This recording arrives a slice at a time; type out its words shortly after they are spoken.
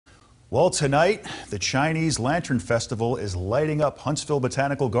Well, tonight, the Chinese Lantern Festival is lighting up Huntsville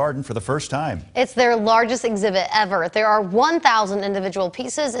Botanical Garden for the first time. It's their largest exhibit ever. There are 1,000 individual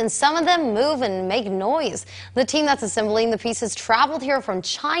pieces, and some of them move and make noise. The team that's assembling the pieces traveled here from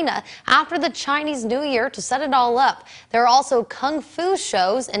China after the Chinese New Year to set it all up. There are also kung fu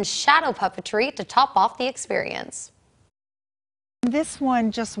shows and shadow puppetry to top off the experience. This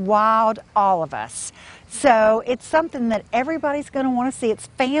one just wowed all of us. So it's something that everybody's going to want to see. It's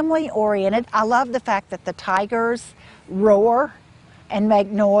family oriented. I love the fact that the tigers roar and make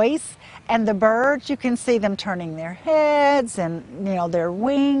noise, and the birds, you can see them turning their heads and, their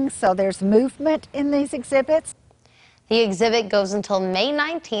wings. So there's movement in these exhibits. The exhibit goes until May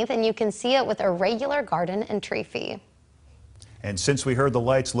 19th, and you can see it with a regular garden and tree fee. And since we heard the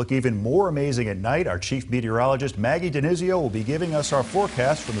lights look even more amazing at night, our chief meteorologist Maggie Denizio will be giving us our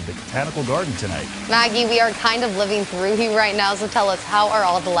forecast from the Botanical Garden tonight. Maggie, we are kind of living through you right now, so tell us, how are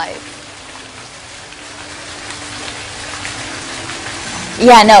all the lights?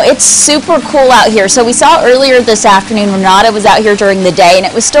 Yeah, no, it's super cool out here. So we saw earlier this afternoon, Renata was out here during the day, and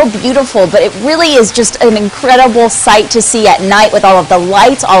it was still beautiful, but it really is just an incredible sight to see at night with all of the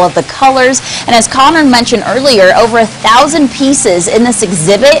lights, all of the colors. And as Connor mentioned earlier, over 1,000 pieces in this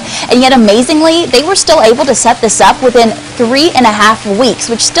exhibit, and yet amazingly, they were still able to set this up within 3.5 weeks,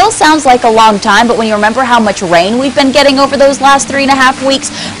 which still sounds like a long time, but when you remember how much rain we've been getting over those last 3.5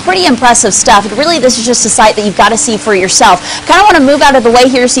 weeks, pretty impressive stuff. And really, this is just a sight that you've got to see for yourself. Kind of want to move out of the way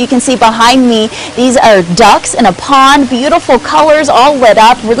here so you can see behind me. These are ducks in a pond, beautiful colors all lit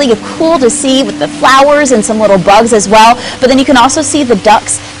up, really cool to see with the flowers and some little bugs as well. But then you can also see the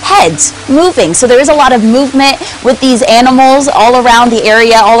ducks' heads moving, so there is a lot of movement with these animals all around the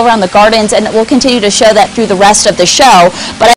area, all around the gardens, and we'll continue to show that through the rest of the show. But